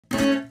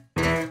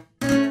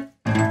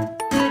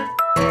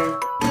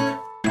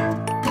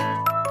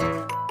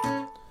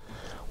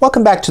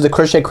Welcome back to the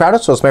Crochet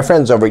Crowd. So it's my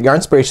friends over at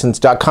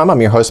yarnspirations.com.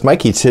 I'm your host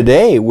Mikey.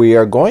 Today we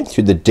are going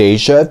through the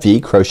Deja V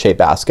Crochet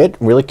Basket.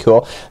 Really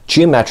cool.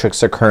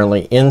 Geometrics are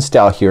currently in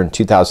style here in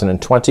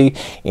 2020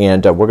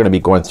 and we're going to be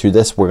going through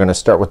this. We're going to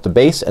start with the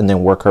base and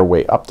then work our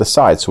way up the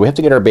side. So we have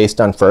to get our base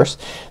done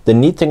first. The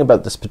neat thing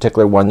about this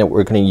particular one that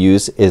we're going to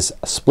use is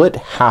split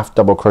half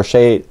double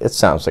crochet. It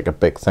sounds like a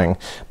big thing,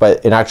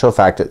 but in actual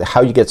fact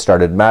how you get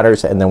started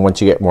matters, and then once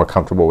you get more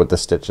comfortable with the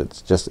stitch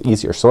it's just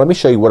easier. So let me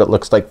show you what it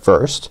looks like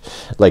first,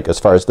 like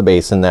as far as the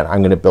base, and then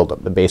I'm gonna build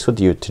up the base with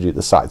you to do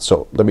the sides.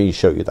 So let me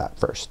show you that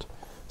first.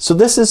 So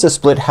this is a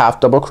split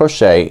half double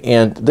crochet,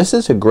 and this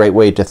is a great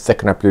way to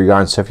thicken up your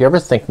yarn. So if you're ever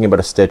thinking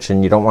about a stitch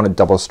and you don't want to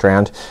double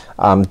strand,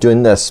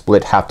 doing the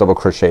split half double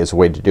crochet is a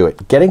way to do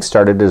it. Getting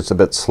started is a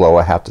bit slow,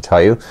 I have to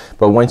tell you,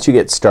 but once you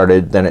get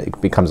started then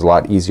it becomes a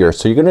lot easier.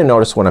 So you're gonna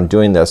notice when I'm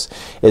doing this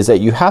is that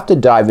you have to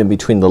dive in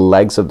between the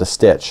legs of the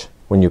stitch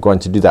when you're going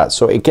to do that.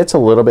 So it gets a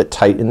little bit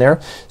tight in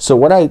there. So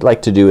what I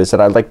like to do is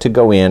that I like to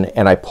go in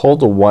and I pull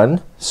the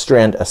one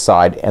strand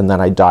aside and then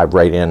I dive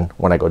right in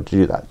when I go to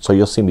do that. So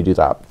you'll see me do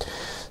that.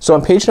 So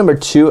on page number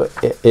 2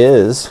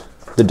 is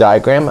the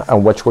diagram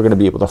on which we're gonna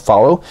be able to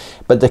follow,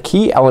 but the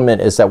key element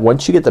is that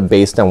once you get the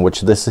base done,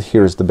 which this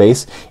here is the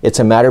base, it's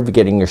a matter of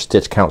getting your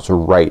stitch counts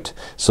right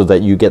so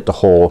that you get the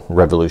whole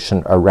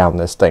revolution around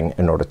this thing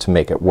in order to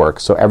make it work.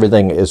 So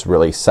everything is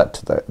really set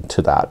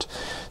to that.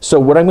 So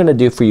what I'm gonna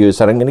do for you is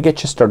that I'm gonna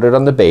get you started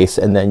on the base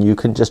and then you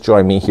can just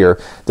join me here.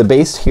 The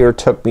base here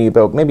took me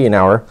about maybe an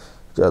hour,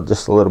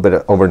 just a little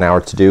bit over an hour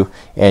to do,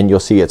 and you'll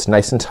see it's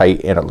nice and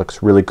tight and it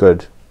looks really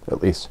good,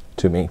 at least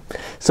to me.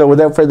 So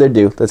without further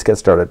ado, let's get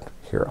started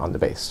here on the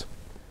base.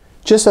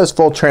 Just as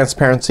full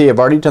transparency, I've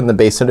already done the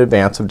base in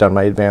advance. I've done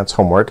my advanced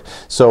homework.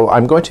 So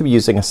I'm going to be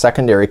using a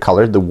secondary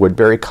color, the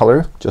Woodberry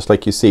color, just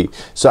like you see.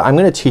 So I'm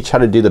gonna teach how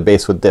to do the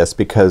base with this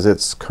because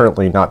it's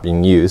currently not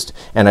being used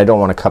and I don't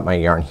want to cut my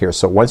yarn here.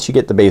 So once you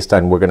get the base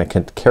done, we're gonna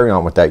carry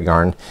on with that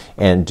yarn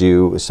and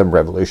do some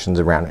revolutions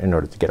around in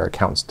order to get our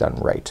counts done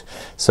right.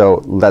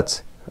 So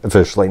let's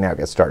officially now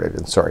get started,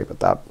 and sorry about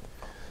that.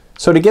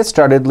 So to get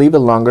started, leave a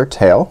longer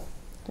tail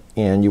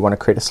and you want to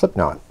create a slip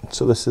knot.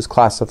 So this is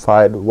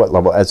classified what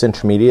level? As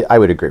intermediate. I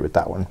would agree with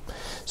that one.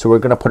 So we're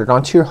gonna put it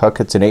onto your hook.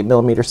 It's an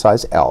 8mm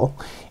size L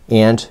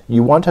and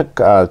you want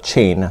to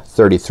chain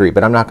 33,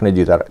 but I'm not gonna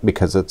do that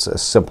because it's a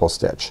simple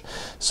stitch.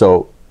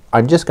 So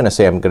I'm just gonna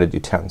say I'm gonna do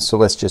 10. So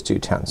let's just do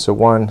 10. So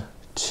 1,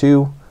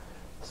 2,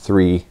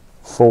 3,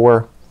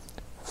 4,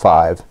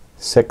 5,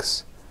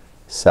 6,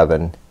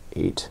 7,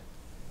 8,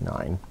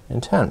 9,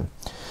 and 10.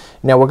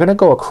 Now we're gonna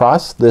go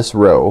across this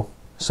row.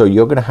 So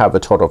you're gonna have a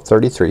total of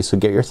 33. So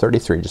get your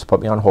 33. Just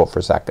put me on hold for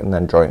a second and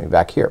then join me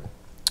back here.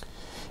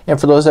 And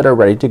for those that are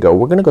ready to go,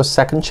 we're gonna go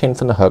second chain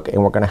from the hook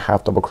and we're gonna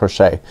half double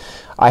crochet.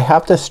 I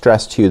have to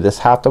stress to you this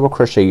half double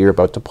crochet you're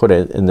about to put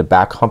in the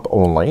back hump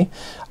only.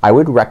 I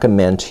would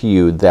recommend to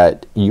you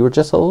that you're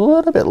just a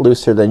little bit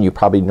looser than you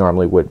probably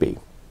normally would be.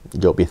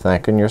 You'll be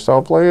thanking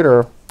yourself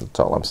later. That's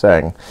all I'm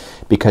saying.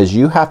 Because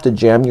you have to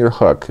jam your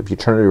hook. If you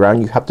turn it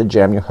around you have to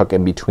jam your hook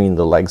in between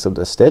the legs of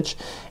the stitch,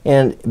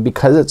 and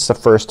because it's the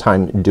first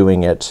time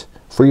doing it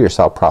for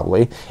yourself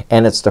probably,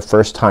 and it's the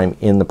first time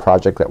in the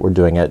project that we're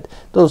doing it,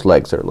 those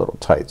legs are a little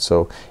tight.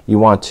 So you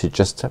want to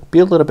just be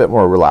a little bit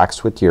more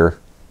relaxed with your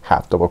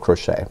half double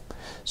crochet.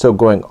 So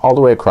going all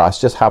the way across,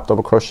 just half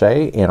double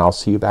crochet, and I'll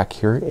see you back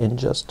here in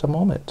just a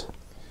moment.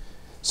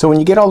 So when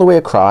you get all the way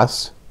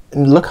across,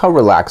 and look how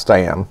relaxed I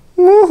am.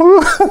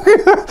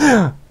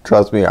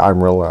 Trust me,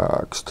 I'm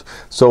relaxed.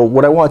 So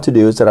what I want to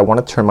do is that I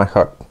want to turn my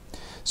hook.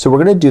 So we're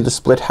gonna do the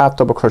split half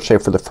double crochet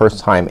for the first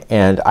time,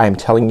 and I'm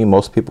telling you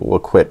most people will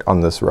quit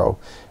on this row.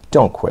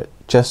 Don't quit.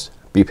 Just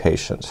be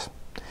patient.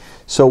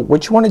 So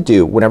what you want to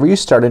do whenever you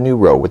start a new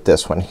row with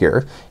this one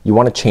here, you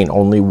want to chain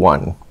only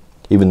one,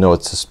 even though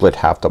it's a split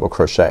half double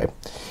crochet.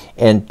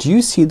 And do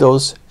you see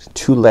those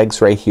two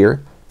legs right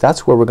here?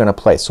 That's where we're gonna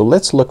place. So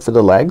let's look for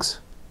the legs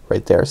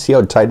right there. See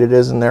how tight it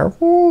is in there?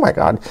 Oh my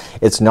God.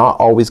 It's not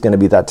always gonna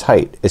be that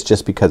tight. It's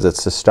just because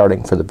it's the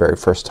starting for the very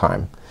first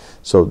time.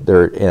 So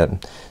they're in.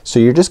 So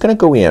you're just gonna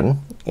go in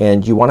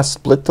and you want to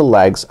split the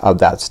legs of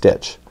that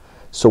stitch.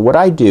 So what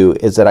I do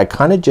is that I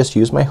kinda just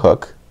use my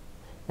hook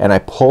and I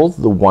pull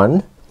the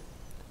one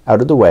out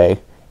of the way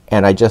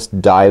and I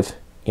just dive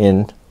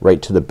in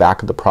right to the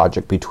back of the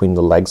project between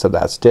the legs of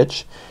that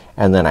stitch,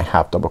 and then I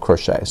half double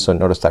crochet. So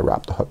notice I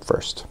wrap the hook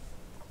first.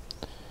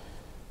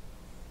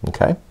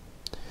 Okay.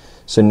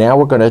 So now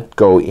we're gonna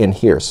go in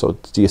here. So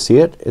do you see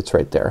it? It's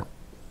right there.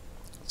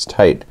 It's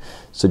tight.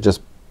 So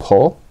just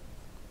pull,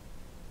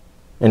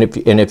 and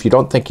if you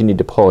don't think you need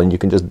to pull, and you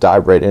can just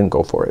dive right in,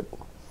 go for it.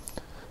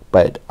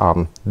 But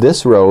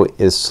this row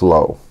is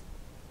slow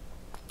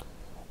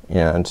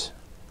and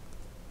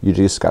you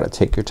just gotta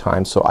take your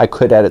time. So I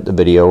could edit the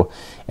video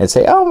and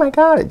say, oh my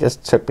God, it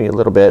just took me a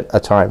little bit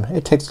of time.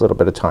 It takes a little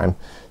bit of time.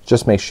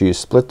 Just make sure you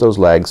split those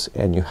legs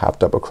and you half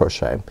double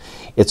crochet.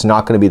 It's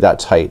not gonna be that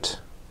tight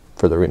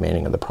for the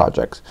remaining of the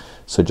project.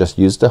 So just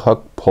use the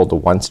hook, pull the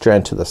one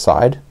strand to the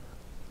side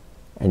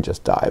and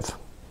just dive.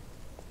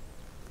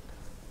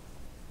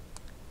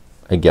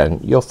 again,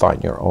 you'll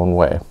find your own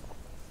way.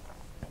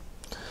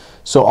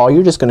 So all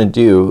you're just gonna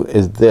do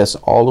is this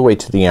all the way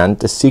to the end.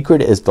 The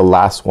secret is the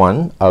last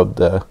one of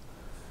the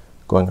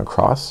going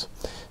across.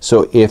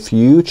 So if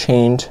you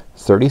chained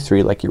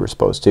 33 like you were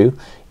supposed to,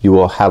 you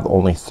will have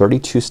only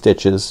 32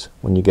 stitches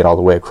when you get all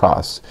the way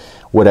across.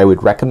 What I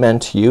would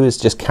recommend to you is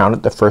just count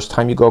it the first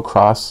time you go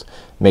across,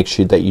 make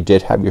sure that you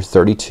did have your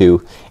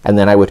 32, and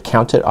then I would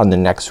count it on the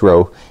next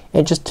row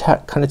and just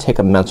kind of take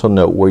a mental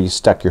note where you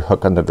stuck your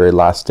hook on the very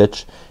last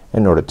stitch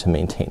in order to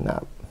maintain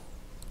that.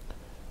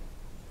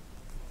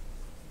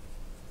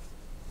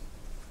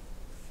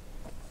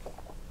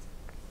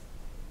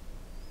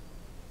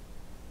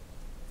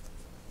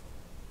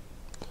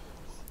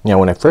 Now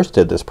when I first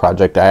did this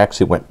project, I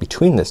actually went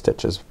between the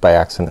stitches by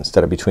accident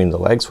instead of between the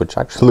legs, which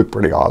actually looked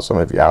pretty awesome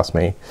if you ask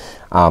me,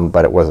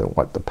 but it wasn't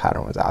what the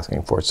pattern was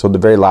asking for. So the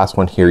very last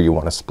one here, you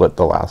want to split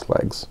the last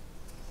legs.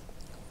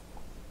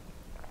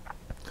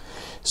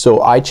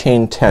 So I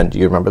chained 10. Do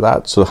you remember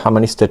that? So how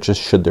many stitches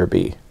should there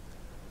be?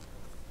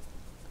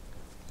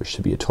 There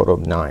should be a total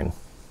of 9.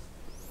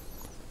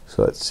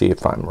 So let's see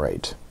if I'm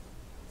right.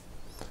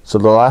 So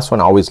the last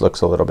one always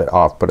looks a little bit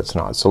off, but it's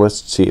not. So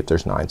let's see if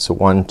there's 9. So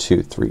 1,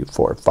 2, 3,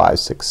 4, 5,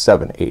 6,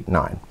 7, 8,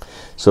 9.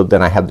 So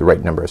then I have the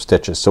right number of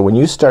stitches. So when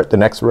you start the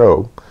next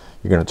row,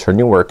 you're gonna turn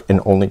your work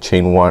and only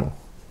chain 1.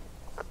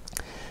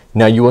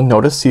 Now you will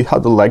notice, see how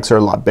the legs are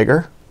a lot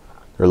bigger?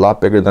 They're a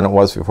lot bigger than it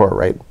was before,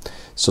 right?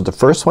 So the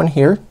first one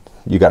here,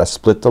 you gotta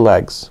split the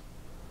legs.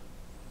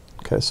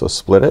 Okay, so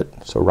split it.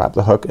 So wrap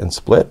the hook and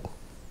split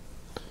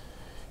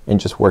and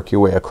just work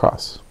your way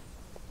across.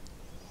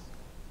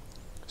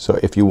 So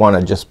if you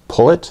wanna just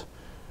pull it,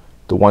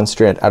 the one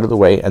strand out of the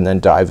way and then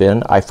dive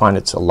in, I find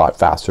it's a lot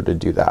faster to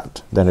do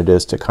that than it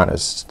is to kind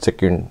of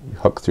stick your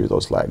hook through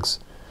those legs.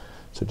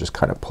 So just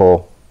kind of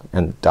pull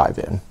and dive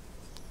in.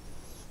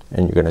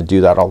 And you're gonna do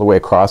that all the way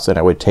across, and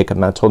I would take a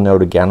mental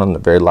note again on the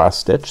very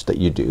last stitch that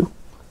you do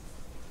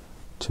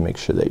to make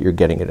sure that you're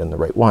getting it in the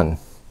right one.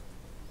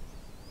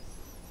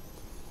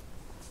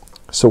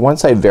 So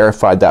once I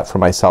verified that for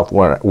myself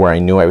where I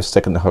knew I was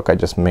sticking the hook, I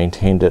just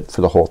maintained it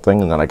for the whole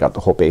thing, and then I got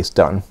the whole base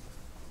done.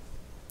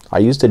 I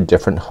used a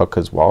different hook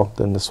as well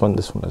than this one.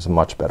 This one is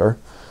much better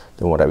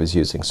than what I was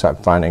using, so I'm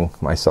finding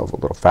myself a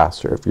little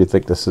faster. If you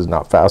think this is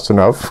not fast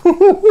enough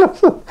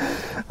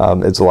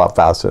it's a lot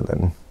faster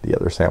than the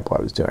other sample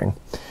I was doing.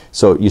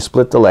 So you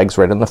split the legs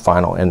right in the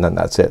final, and then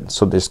that's it.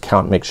 So just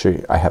count, make sure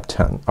I have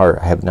 10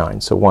 or I have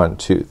 9. So 1,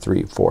 2,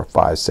 3, 4,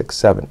 5, 6,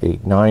 7,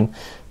 8, 9.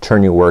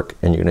 Turn your work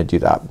and you're gonna do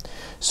that.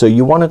 So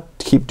you wanna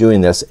keep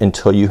doing this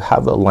until you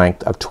have a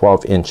length of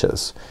 12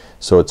 inches.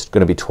 So it's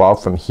gonna be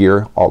 12 from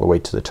here all the way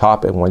to the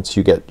top, and once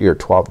you get your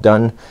 12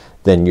 done,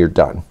 then you're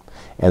done.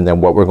 And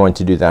then what we're going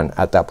to do then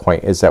at that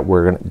point is that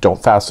we're gonna,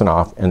 don't fasten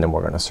off, and then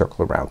we're gonna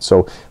circle around.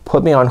 So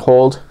put me on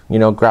hold, you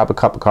know, grab a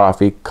cup of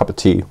coffee, cup of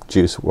tea,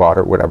 juice,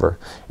 water, whatever,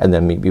 and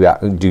then meet me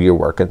back, do your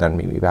work, and then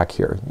meet me back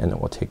here, and then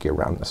we'll take you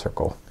around the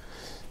circle.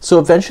 So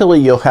eventually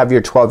you'll have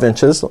your 12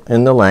 inches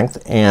in the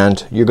length,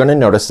 and you're gonna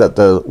notice that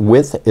the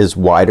width is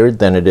wider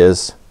than it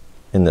is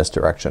in this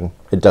direction.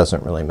 It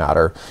doesn't really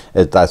matter.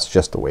 That's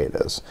just the way it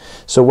is.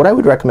 So what I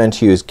would recommend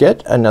to you is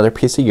get another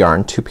piece of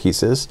yarn, 2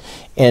 pieces,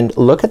 and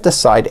look at the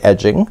side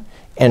edging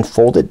and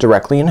fold it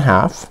directly in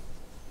half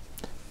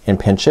and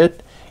pinch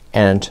it,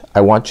 and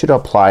I want you to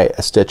apply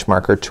a stitch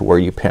marker to where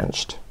you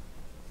pinched.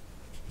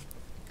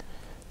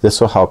 This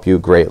will help you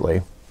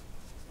greatly,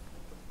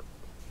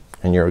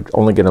 and you're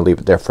only gonna leave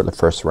it there for the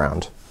first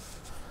round,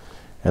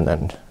 and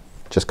then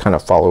just kind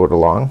of follow it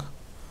along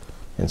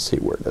and see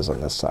where it is on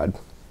this side.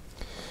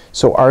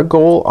 So our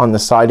goal on the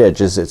side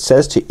edges, it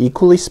says to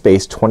equally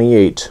space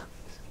 28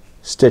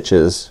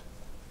 stitches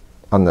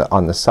on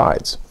the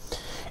sides.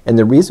 And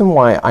the reason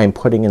why I'm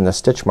putting in the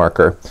stitch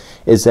marker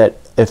is that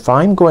if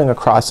I'm going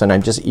across and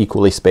I'm just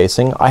equally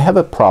spacing, I have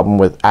a problem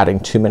with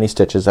adding too many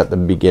stitches at the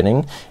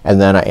beginning,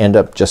 and then I end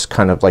up just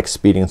kind of like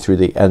speeding through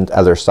the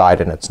other side,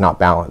 and it's not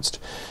balanced.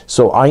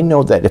 So I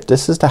know that if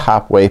this is the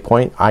halfway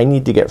point, I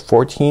need to get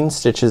 14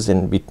 stitches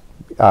in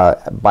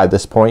by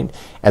this point,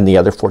 and the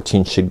other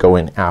 14 should go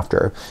in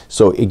after.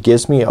 So it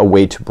gives me a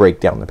way to break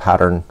down the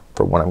pattern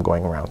for when I'm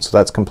going around. So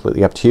that's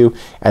completely up to you.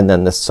 And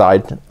then the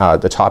side,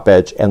 the top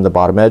edge and the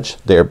bottom edge,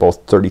 they're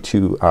both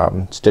 32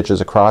 stitches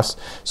across,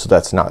 so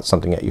that's not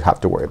something that you have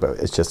to worry about.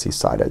 It's just these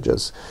side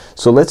edges.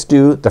 So let's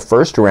do the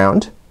first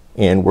round,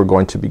 and we're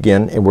going to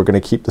begin, and we're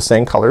gonna keep the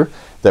same color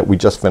that we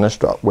just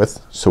finished up with,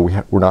 so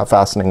we're not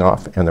fastening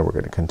off, and then we're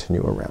gonna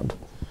continue around.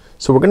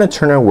 So we're gonna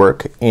turn our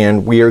work,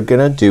 and we are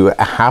gonna do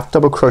a half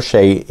double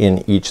crochet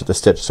in each of the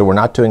stitches. So we're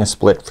not doing a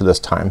split for this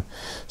time.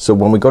 So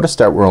when we go to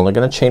start, we're only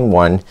gonna chain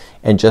 1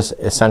 and just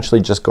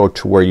essentially just go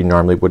to where you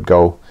normally would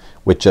go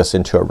with just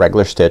into a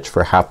regular stitch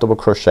for half double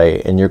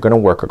crochet, and you're gonna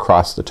work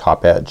across the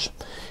top edge.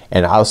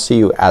 And I'll see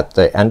you at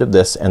the end of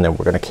this, and then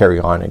we're gonna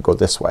carry on and go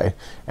this way,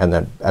 and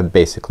then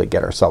basically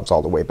get ourselves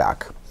all the way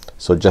back.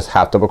 So just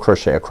half double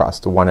crochet across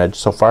the one edge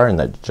so far, and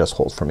then just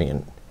hold for me,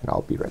 and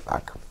I'll be right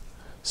back.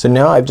 So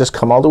now I've just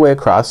come all the way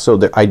across, so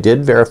that I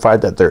did verify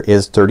that there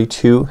is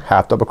 32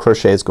 half double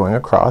crochets going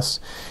across,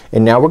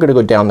 And now we're gonna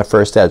go down the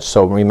first edge.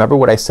 So remember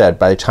what I said,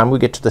 by the time we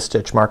get to the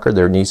stitch marker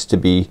there needs to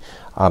be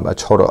a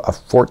total of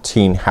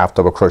 14 half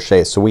double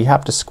crochets. So we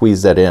have to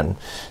squeeze that in.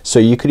 So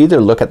you could either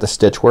look at the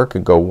stitch work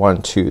and go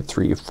 1 2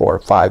 3 4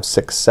 5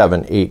 6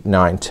 7 8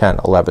 9 10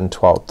 11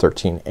 12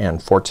 13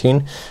 and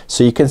 14.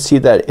 So you can see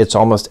that it's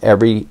almost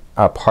every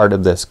part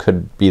of this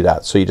could be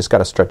that. So you just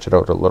gotta stretch it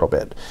out a little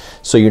bit.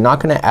 So you're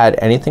not gonna add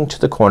anything to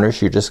the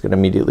corners. You're just gonna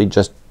immediately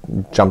just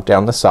jump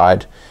down the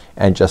side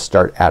and just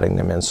start adding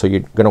them in. So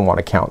you're gonna want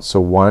to count. So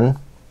 1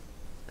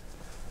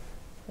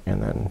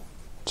 and then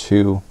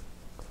 2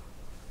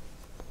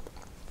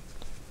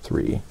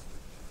 3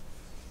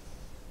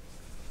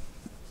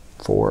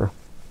 4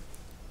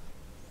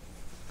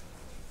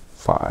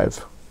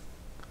 5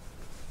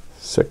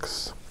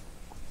 6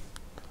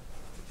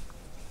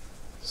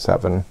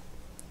 7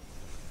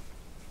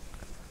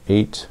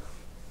 8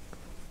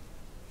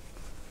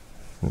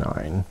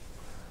 9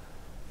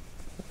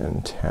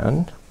 and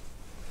 10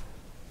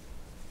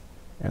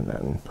 and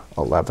then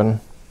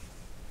 11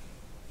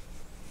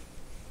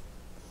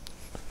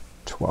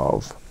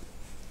 12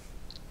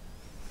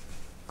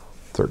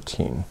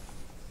 13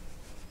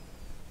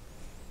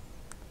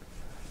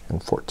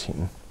 and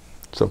 14.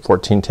 So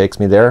 14 takes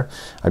me there.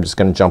 I'm just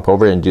gonna jump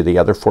over and do the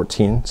other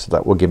 14, so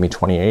that will give me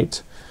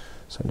 28.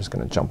 So I'm just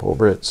gonna jump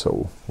over it.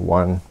 So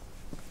 1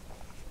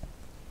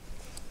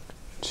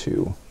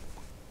 2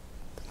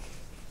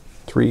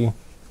 3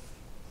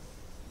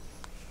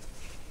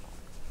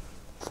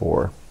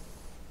 4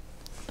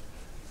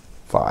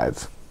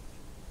 5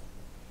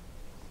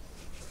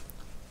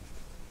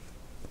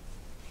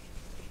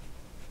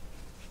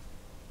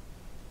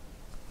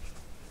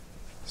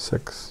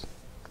 6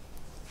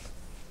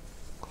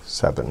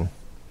 7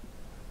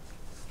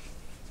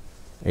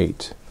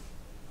 8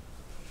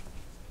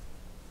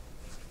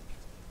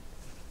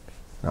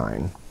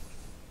 9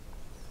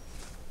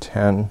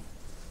 10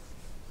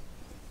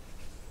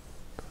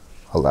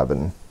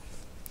 11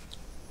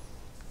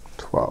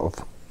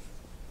 12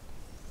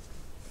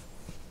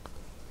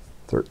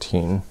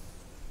 13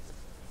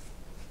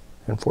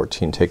 and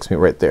 14 takes me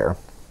right there.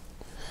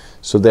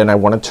 So then I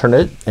want to turn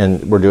it,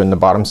 and we're doing the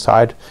bottom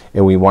side,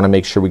 and we want to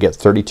make sure we get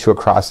 32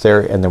 across there,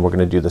 and then we're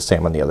gonna do the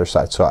same on the other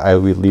side. So I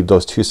will leave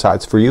those two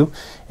sides for you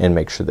and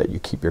make sure that you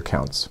keep your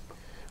counts.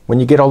 When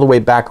you get all the way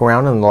back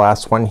around in the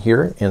last one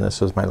here, and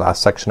this is my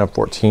last section of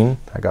 14,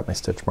 I got my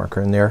stitch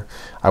marker in there,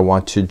 I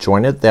want to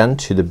join it then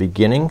to the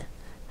beginning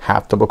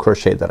half double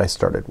crochet that I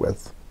started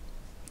with.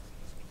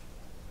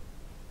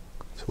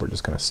 So we're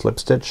just gonna slip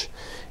stitch,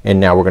 and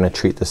now we're gonna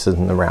treat this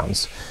in the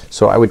rounds.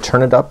 So I would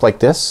turn it up like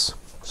this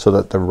so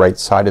that the right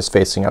side is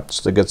facing up,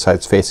 so the good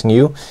side's facing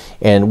you,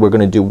 and we're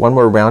gonna do one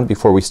more round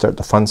before we start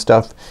the fun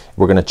stuff.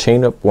 We're gonna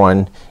chain up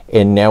one,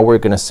 and now we're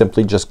gonna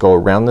simply just go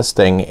around this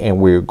thing, and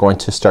we're going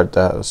to start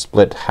the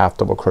split half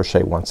double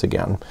crochet once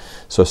again.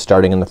 So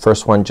starting in the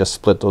first one, just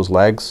split those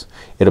legs.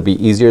 It'll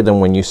be easier than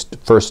when you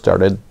first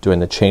started doing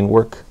the chain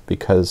work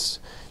because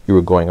you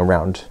were going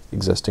around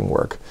existing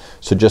work.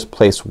 So just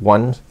place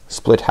one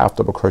split half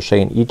double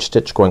crochet in each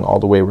stitch going all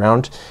the way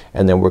around,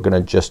 and then we're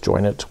gonna just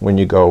join it when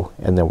you go,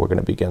 and then we're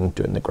gonna begin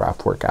doing the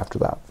graft work after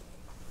that.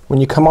 When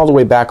you come all the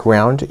way back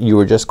around, you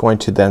are just going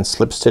to then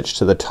slip stitch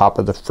to the top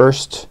of the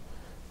first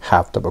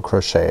half double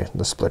crochet,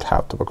 the split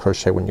half double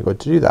crochet when you go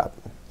to do that.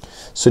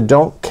 So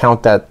don't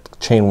count that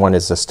chain one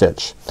as a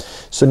stitch.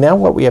 So now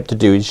what we have to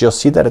do is, you'll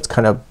see that it's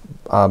kind of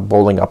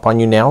bowling up on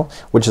you now,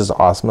 which is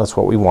awesome. That's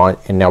what we want.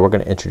 And now we're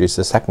gonna introduce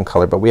the second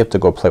color, but we have to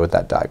go play with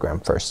that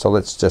diagram first. So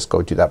let's just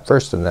go do that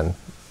first, and then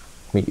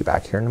meet you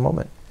back here in a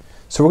moment.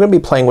 So we're gonna be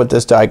playing with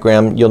this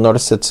diagram. You'll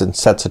notice it's in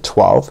sets of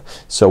 12.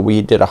 So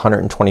we did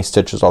 120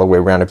 stitches all the way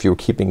around. If you were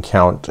keeping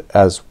count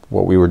as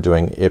what we were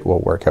doing, it will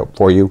work out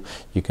for you.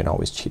 You can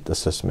always cheat the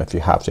system if you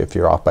have to, if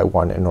you're off by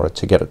one, in order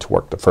to get it to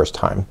work the first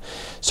time.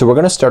 So we're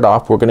gonna start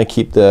off, we're gonna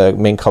keep the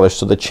main color.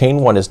 So the chain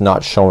one is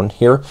not shown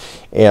here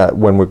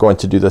when we're going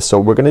to do this. So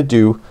we're gonna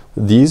do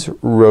these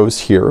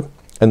rows here,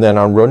 and then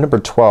on row number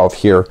 12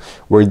 here,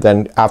 we're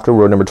then, after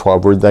row number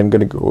 12, we're then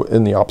gonna go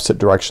in the opposite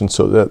direction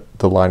so that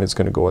the line is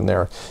gonna go in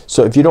there.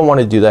 So if you don't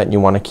wanna do that and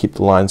you wanna keep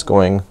the lines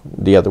going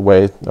the other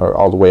way or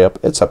all the way up,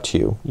 it's up to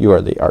you. You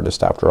are the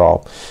artist after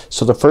all.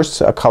 So the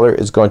first color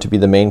is going to be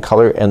the main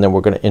color, and then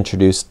we're gonna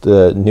introduce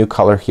the new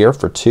color here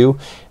for 2.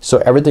 So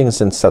everything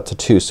is in sets of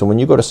 2. So when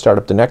you go to start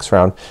up the next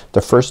round,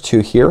 the first 2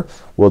 here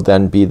will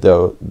then be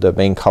the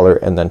main color,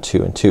 and then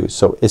 2 and 2.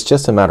 So it's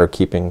just a matter of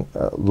keeping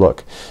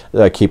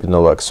keeping the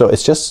look. So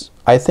it's just,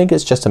 I think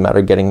it's just a matter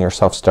of getting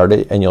yourself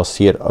started, and you'll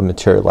see it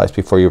materialize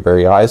before your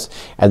very eyes,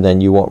 and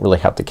then you won't really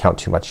have to count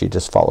too much. You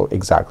just follow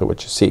exactly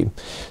what you see.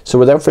 So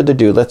without further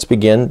ado, let's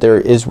begin. There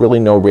is really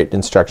no written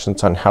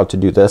instructions on how to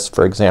do this,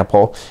 for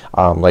example,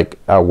 like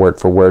word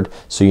for word.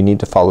 So you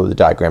need to follow the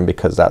diagram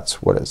because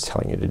that's what it's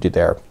telling you to do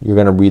there. You're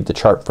gonna read the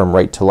chart from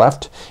right to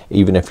left,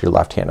 even if you're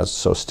left-handed,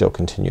 so still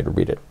continue to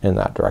read it in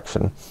that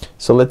direction.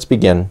 So let's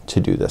begin to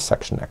do this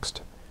section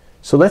next.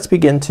 So let's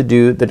begin to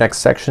do the next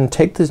section.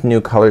 Take this new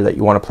color that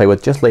you want to play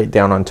with, just lay it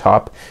down on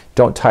top.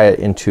 Don't tie it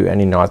into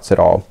any knots at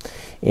all.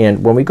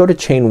 And when we go to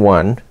chain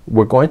 1,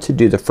 we're going to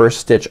do the first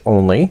stitch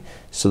only.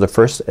 So the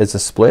first is a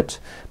split,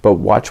 but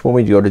watch when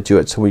we go to do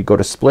it. So we go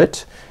to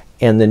split,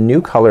 and the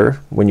new color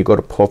when you go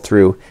to pull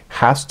through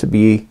has to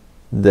be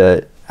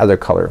the other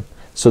color.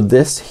 So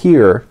this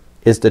here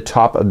is the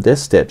top of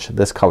this stitch,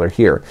 this color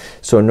here.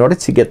 So in order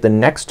to get the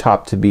next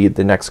top to be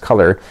the next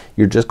color,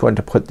 you're just going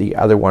to put the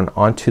other one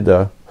onto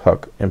the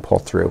hook and pull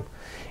through.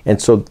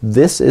 And so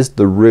this is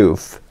the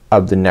roof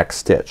of the next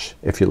stitch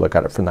if you look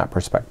at it from that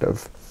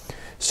perspective.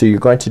 So you're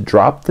going to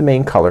drop the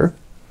main color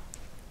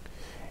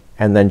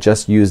and then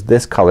just use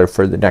this color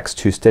for the next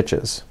 2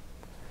 stitches.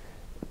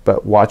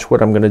 But watch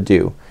what I'm gonna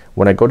do.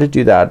 When I go to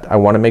do that, I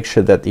wanna make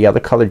sure that the other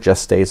color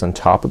just stays on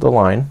top of the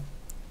line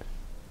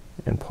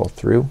and pull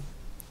through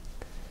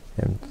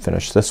and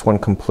finish this one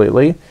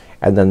completely,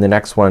 and then the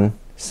next one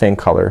same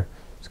color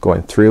is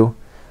going through,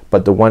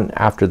 but the one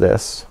after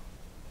this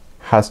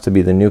has to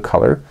be the new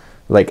color,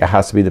 like it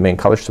has to be the main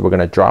color. So we're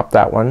gonna drop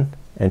that one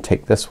and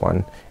take this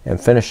one and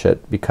finish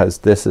it because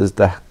this is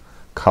the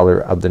color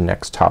of the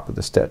next top of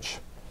the stitch.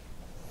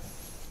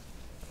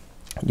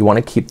 You want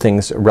to keep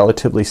things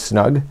relatively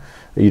snug.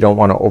 You don't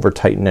want to over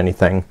tighten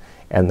anything,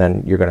 and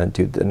then you're gonna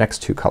do the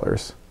next 2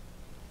 colors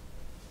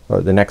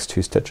or the next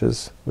 2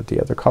 stitches with the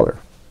other color.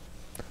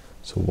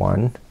 So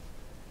 1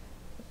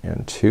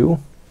 and 2,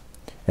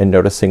 and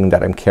noticing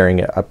that I'm carrying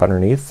it up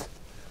underneath.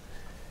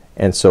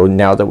 And so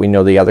now that we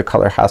know the other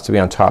color has to be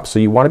on top, so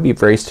you want to be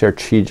very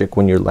strategic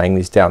when you're laying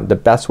these down. The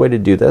best way to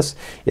do this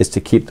is to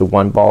keep the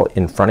one ball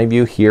in front of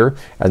you here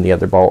and the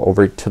other ball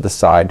over to the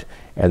side,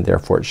 and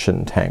therefore it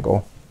shouldn't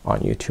tangle on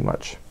you too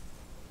much.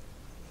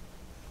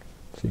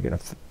 So you're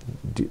gonna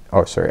do,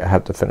 oh sorry, I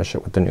have to finish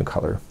it with the new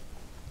color.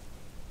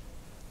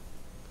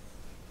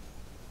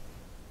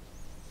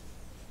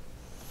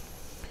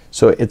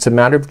 So it's a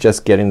matter of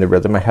just getting the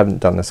rhythm. I haven't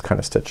done this kind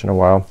of stitch in a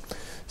while,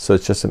 so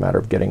it's just a matter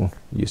of getting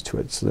used to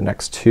it. So the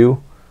next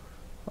 2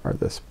 are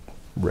this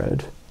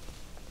red.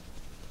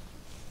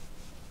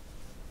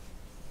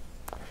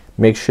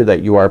 Make sure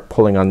that you are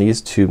pulling on these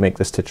to make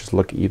the stitches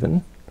look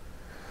even.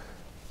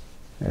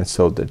 And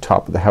so the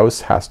top of the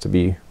house has to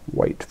be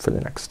white for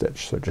the next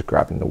stitch. So just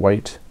grabbing the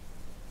white,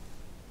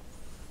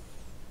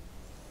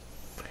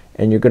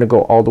 and you're gonna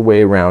go all the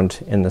way around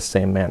in the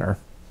same manner.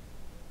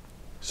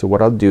 So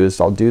what I'll do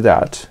is I'll do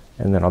that,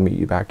 and then I'll meet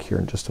you back here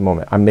in just a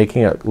moment. I'm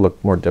making it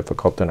look more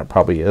difficult than it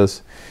probably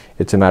is.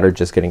 It's a matter of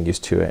just getting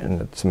used to it,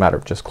 and it's a matter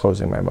of just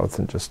closing my mouth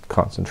and just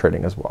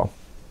concentrating as well.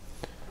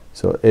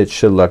 So it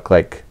should look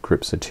like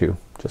groups of 2,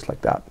 just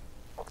like that.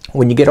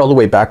 When you get all the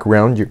way back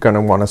around, you're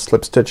gonna want to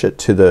slip stitch it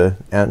to the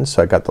end.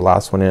 So I got the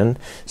last one in.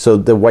 So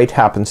the white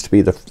happens to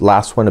be the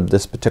last one of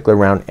this particular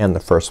round and the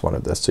first one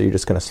of this. So you're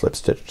just gonna slip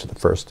stitch to the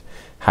first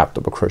half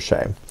double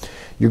crochet.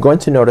 You're going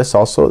to notice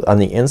also on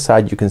the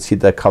inside you can see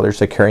the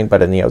colors are carrying,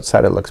 but on the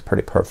outside it looks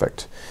pretty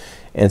perfect.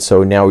 And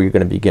so now you're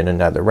gonna begin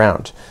another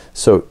round.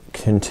 So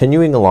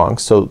continuing along,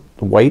 so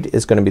white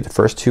is gonna be the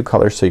first 2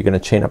 colors, so you're gonna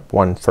chain up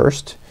 1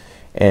 first,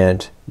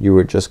 and you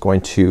were just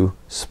going to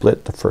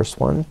split the first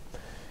one.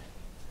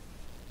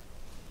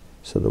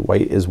 So the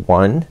white is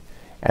 1,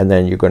 and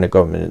then you're gonna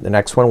go into the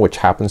next one, which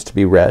happens to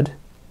be red,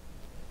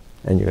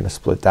 and you're gonna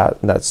split that,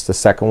 and that's the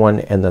second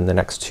one, and then the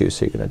next 2.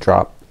 So you're gonna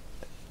drop,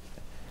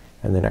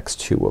 and the next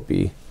 2 will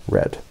be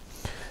red.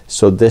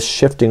 So this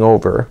shifting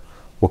over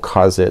will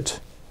cause it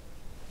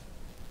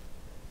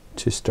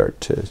to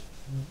start to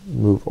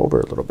move over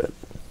a little bit.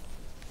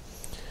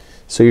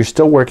 So you're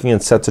still working in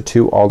sets of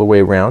 2 all the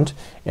way around,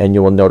 and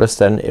you will notice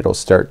then it'll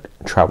start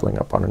traveling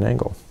up on an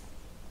angle.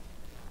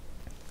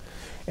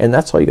 And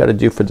that's all you gotta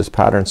do for this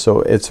pattern.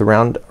 So it's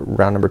around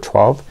round number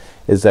 12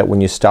 is that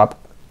when you stop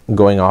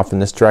going off in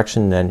this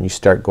direction, then you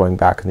start going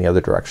back in the other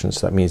direction.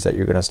 So that means that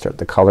you're gonna start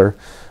the color,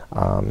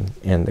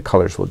 and the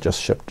colors will just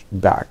shift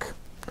back.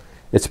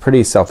 It's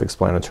pretty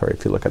self-explanatory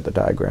if you look at the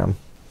diagram.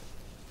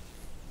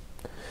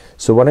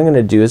 So what I'm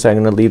gonna do is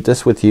I'm gonna leave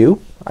this with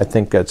you. I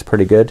think that's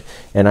pretty good,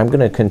 and I'm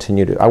gonna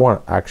continue to, I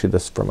want actually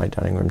this for my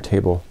dining room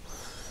table.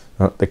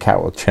 The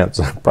cat will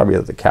probably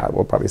the cat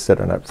will probably sit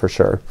on it for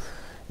sure.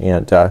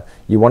 And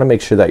you wanna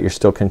make sure that you're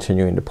still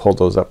continuing to pull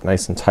those up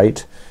nice and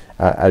tight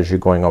as you're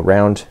going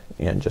around,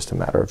 and just a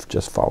matter of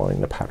just following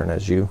the pattern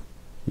as you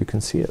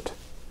can see it.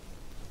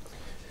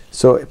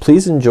 So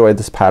please enjoy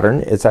this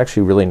pattern. It's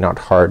actually really not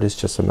hard. It's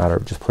just a matter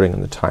of just putting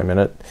in the time in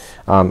it.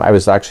 I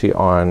was actually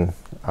on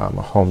a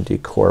home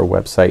decor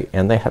website,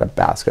 and they had a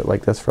basket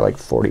like this for like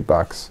 40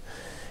 bucks.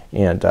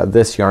 And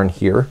this yarn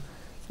here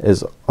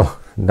is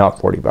not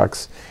 40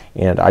 bucks.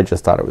 And I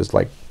just thought it was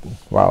like,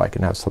 wow, I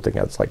can have something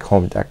that's like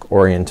home deck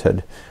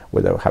oriented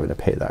without having to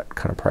pay that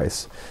kind of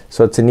price.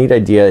 So it's a neat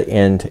idea,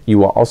 and you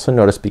will also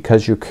notice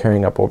because you're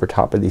carrying up over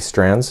top of these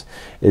strands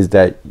is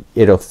that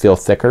it'll feel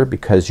thicker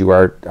because you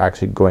are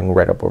actually going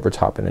right up over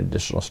top an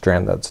additional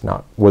strand that's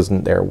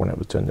wasn't there when it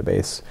was doing the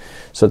base.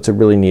 So it's a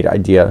really neat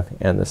idea,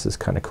 and this is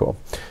kinda cool.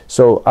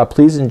 So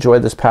please enjoy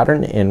this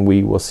pattern, and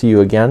we will see you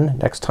again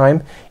next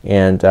time,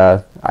 and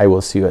I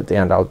will see you at the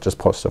end. I'll just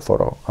post a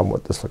photo on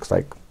what this looks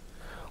like.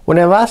 When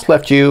I last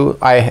left you,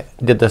 I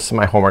did this in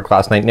my homework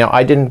last night. Now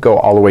I didn't go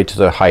all the way to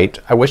the height.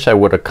 I wish I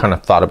would have kind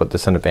of thought about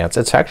this in advance.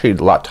 It's actually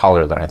a lot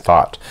taller than I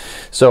thought.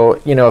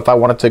 So you know, if I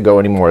wanted to go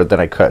any more,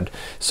 then I could.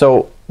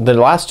 So the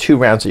last 2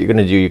 rounds that you're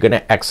gonna do, you're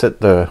gonna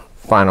exit the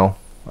final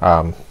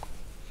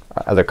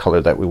other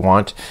color that we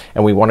want,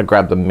 and we want to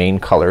grab the main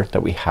color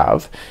that we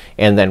have,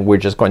 and then we're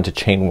just going to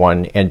chain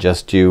 1 and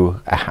just do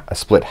a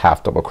split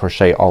half double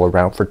crochet all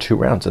around for 2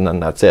 rounds, and then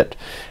that's it.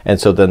 And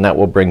so then that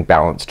will bring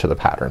balance to the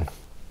pattern.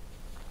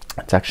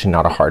 It's actually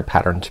not a hard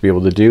pattern to be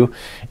able to do,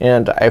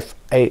 and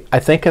I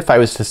think if I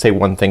was to say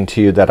one thing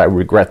to you that I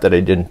regret that I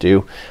didn't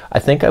do, I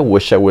think I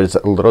wish I was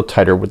a little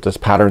tighter with this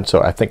pattern.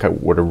 So I think I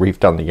would have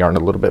reefed down the yarn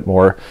a little bit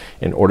more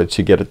in order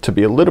to get it to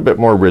be a little bit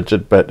more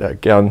rigid. But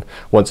again,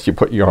 once you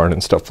put yarn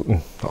and stuff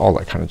and all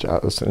that kind of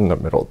jazz in the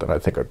middle, then I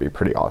think it would be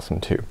pretty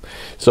awesome too.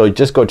 So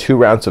just go 2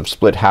 rounds of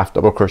split half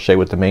double crochet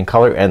with the main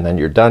color, and then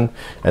you're done,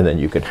 and then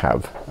you can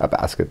have a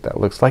basket that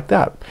looks like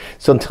that.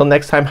 So until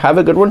next time, have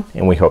a good one,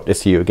 and we hope to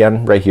see you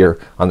again right here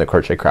on the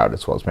Crochet Crowd,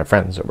 as well as my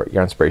friends over at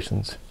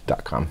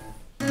yarnspirations.com.